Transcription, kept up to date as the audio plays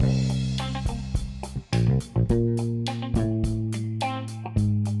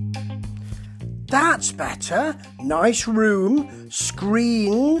That's better. Nice room,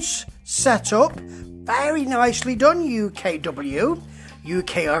 screens set up. Very nicely done, UKW.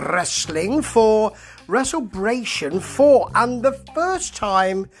 UK Wrestling for WrestleBration 4. And the first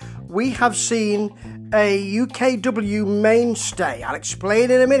time we have seen a UKW mainstay. I'll explain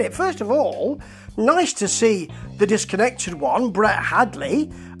in a minute. First of all, nice to see the disconnected one, Brett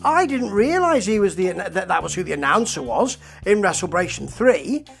Hadley. I didn't realise he was that was who the announcer was in WrestleBration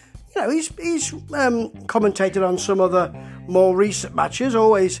 3. You know, he's commentated on some other more recent matches.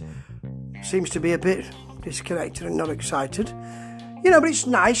 Always seems to be a bit disconnected and not excited. You know, but it's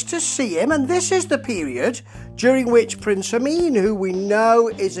nice to see him. And this is the period during which Prince Amin, who we know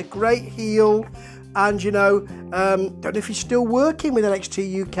is a great heel, and, you know, don't know if he's still working with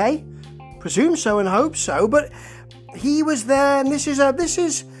NXT UK. Presume so and hope so. But he was there, and this is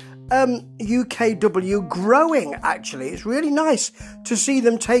UKW growing, actually. It's really nice to see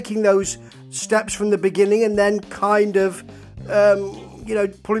them taking those steps from the beginning and then kind of, you know,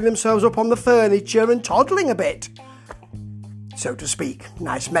 pulling themselves up on the furniture and toddling a bit, so to speak.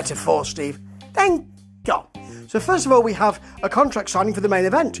 Nice metaphor, Steve. Thank you. So first of all, we have a contract signing for the main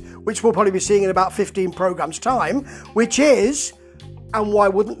event, which we'll probably be seeing in about 15 programmes' time, which is, and why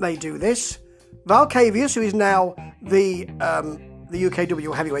wouldn't they do this, Val Cavius, who is now the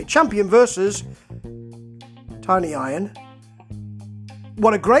UKW Heavyweight Champion, versus Tiny Iron.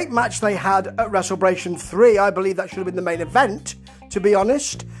 What a great match they had at WrestleBration 3. I believe that should have been the main event, to be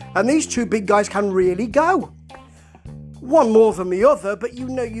honest. And these two big guys can really go. One more than the other, but you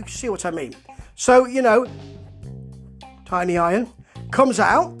know, you see what I mean. So, you know, Tiny Iron comes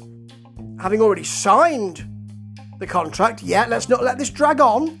out, having already signed the contract. Yeah, let's not let this drag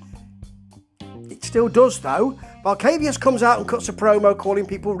on. It still does, though. Valcavius comes out and cuts a promo calling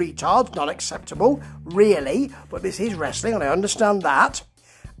people retards. Not acceptable, really. But this is wrestling, and I understand that.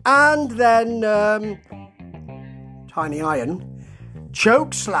 And then Tiny Iron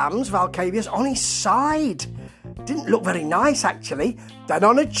choke slams Valcavius on his side. Didn't look very nice, actually. Then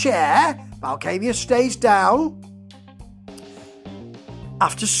on a chair, Valcavius stays down.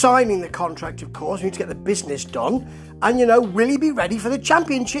 After signing the contract, of course, we need to get the business done. And, you know, will he be ready for the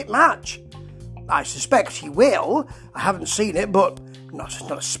championship match? I suspect he will. I haven't seen it, but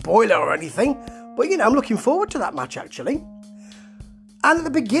not a spoiler or anything. But, you know, I'm looking forward to that match, actually. And at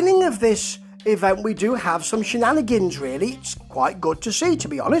the beginning of this event, we do have some shenanigans, really. It's quite good to see, to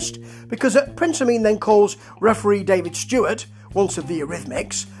be honest, because Prince Amin then calls referee David Stewart, once of the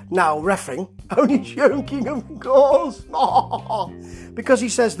Eurythmics, now reffing, only joking, of course, because he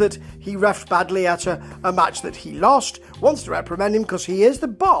says that he reffed badly at a match that he lost, wants to reprimand him because he is the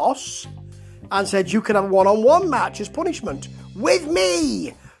boss, and said you can have a one-on-one match as punishment with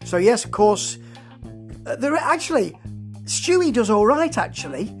me. So yes, of course, actually, Stewie does all right,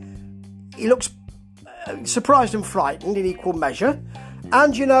 actually. He looks surprised and frightened in equal measure.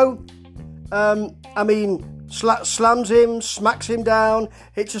 And, you know, I mean, slams him, smacks him down,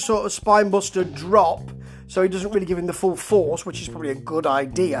 hits a sort of spine-buster drop, so he doesn't really give him the full force, which is probably a good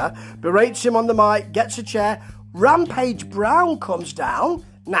idea. Berates him on the mic, gets a chair. Rampage Brown comes down.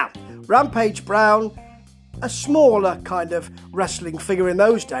 Now, Rampage Brown, a smaller kind of wrestling figure in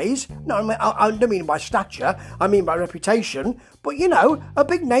those days. No, I don't mean by stature, I mean by reputation. But, you know, a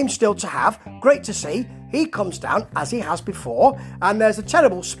big name still to have. Great to see. He comes down, as he has before, and there's a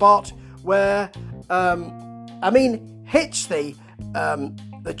terrible spot where, hits the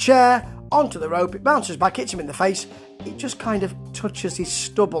chair onto the rope. It bounces back, hits him in the face. It just kind of touches his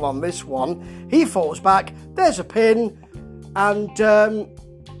stubble on this one. He falls back. There's a pin. And,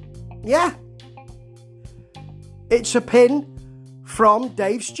 yeah. It's a pin from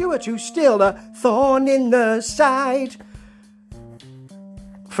Dave Stewart, who's still a thorn in the side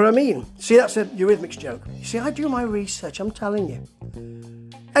for Amin. See, that's a Eurythmics joke. You see, I do my research, I'm telling you.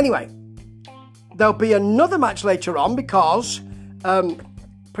 Anyway, there'll be another match later on because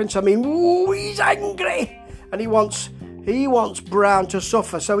Prince Amin, he's angry. And he wants Brown to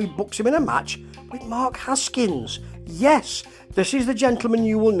suffer, so he books him in a match with Mark Haskins. Yes, this is the gentleman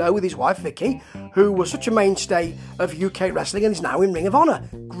you will know with his wife Vicky, who was such a mainstay of UK wrestling and is now in Ring of Honor.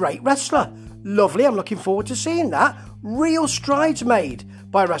 Great wrestler. Lovely, I'm looking forward to seeing that. Real strides made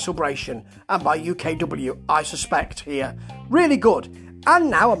by WrestleBration and by UKW, I suspect, here. Really good. And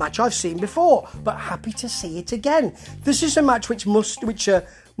now a match I've seen before, but happy to see it again. This is a match which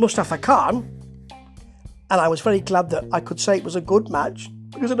Mustafa Khan, and I was very glad that I could say it was a good match,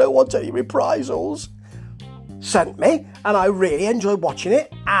 because I don't want any reprisals, sent me, and I really enjoyed watching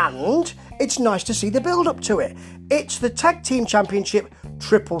it, and it's nice to see the build-up to it. It's the Tag Team Championship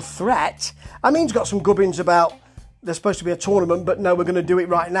Triple Threat. I mean, it's got some gubbins about there's supposed to be a tournament, but no, we're going to do it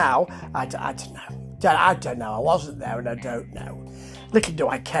right now. I don't know. I don't know. I wasn't there and I don't know. Little do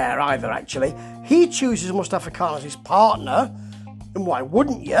I care either, actually. He chooses Mustafa Khan as his partner, and why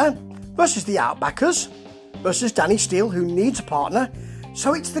wouldn't you? Versus the Outbackers, versus Danny Steele, who needs a partner.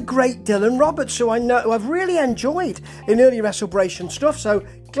 So it's the great Dylan Roberts, who I've really enjoyed in early WrestleBration stuff, so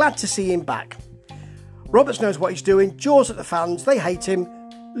glad to see him back. Roberts knows what he's doing, jaws at the fans, they hate him.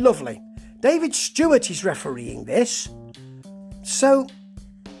 Lovely. David Stewart is refereeing this, so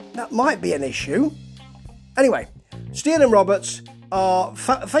that might be an issue. Anyway, Steele and Roberts are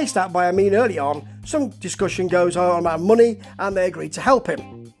faced out by Amin early on. Some discussion goes on about money and they agree to help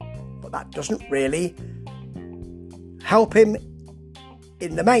him. But that doesn't really help him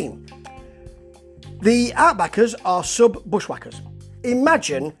in the main. The Outbackers are sub-bushwhackers.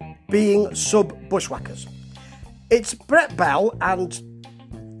 Imagine being sub-bushwhackers. It's Brett Bell and,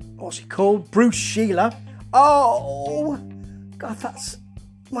 what's he called? Bruce Sheila. Oh, God, that's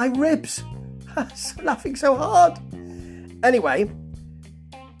my ribs. I'm laughing so hard. Anyway,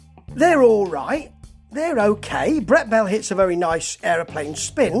 they're all right. They're okay. Brett Bell hits a very nice aeroplane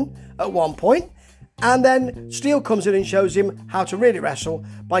spin at one point, and then Steele comes in and shows him how to really wrestle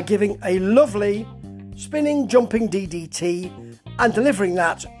by giving a lovely spinning, jumping DDT and delivering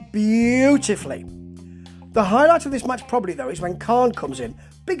that beautifully. The highlight of this match probably, though, is when Khan comes in.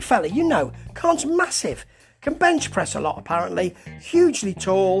 Big fella, you know, Khan's massive. Can bench press a lot, apparently. Hugely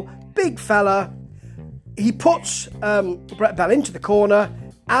tall, big fella. He puts Brett Bell into the corner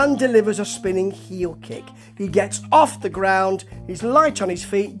and delivers a spinning heel kick. He gets off the ground, he's light on his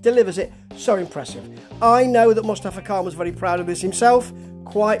feet, delivers it. So impressive. I know that Mustafa Khan was very proud of this himself,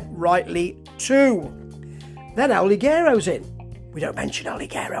 quite rightly too. Then El Liguero's in. We don't mention El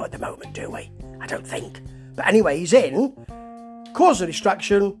Liguero at the moment, do we? I don't think. But anyway, he's in, causes a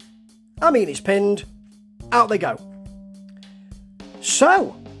distraction. Amin is pinned. Out they go.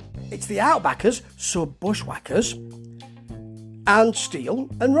 So, it's the Outbackers, sub-bushwhackers, and Steele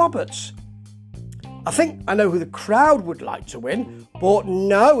and Roberts. I think I know who the crowd would like to win, but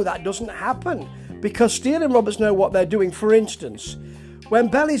no, that doesn't happen, because Steele and Roberts know what they're doing. For instance, when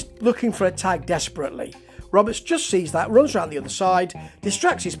Bell is looking for a tag desperately, Roberts just sees that, runs around the other side,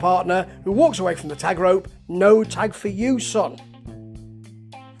 distracts his partner, who walks away from the tag rope. No tag for you, son.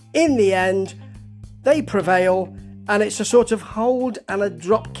 In the end, they prevail, and it's a sort of hold and a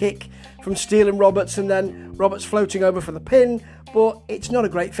drop kick from Steele and Roberts, and then Roberts floating over for the pin, but it's not a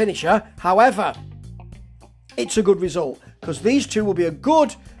great finisher. However, it's a good result, because these two will be a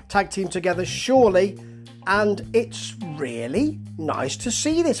good tag team together, surely, and it's really nice to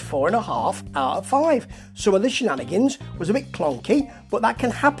see this 4.5 out of 5. Some of the shenanigans was a bit clunky, but that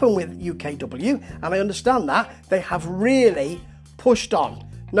can happen with UKW, and I understand that. They have really pushed on.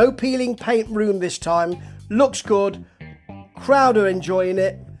 No peeling paint room this time. Looks good. Crowd are enjoying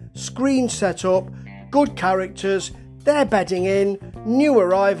it. Screen set up. Good characters. They're bedding in. New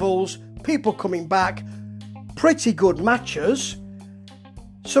arrivals. People coming back. Pretty good matches.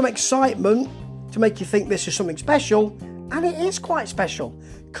 Some excitement to make you think this is something special. And it is quite special.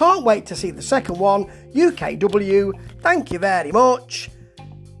 Can't wait to see the second one. UKW. Thank you very much.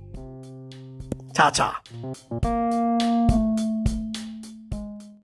 Ta-ta.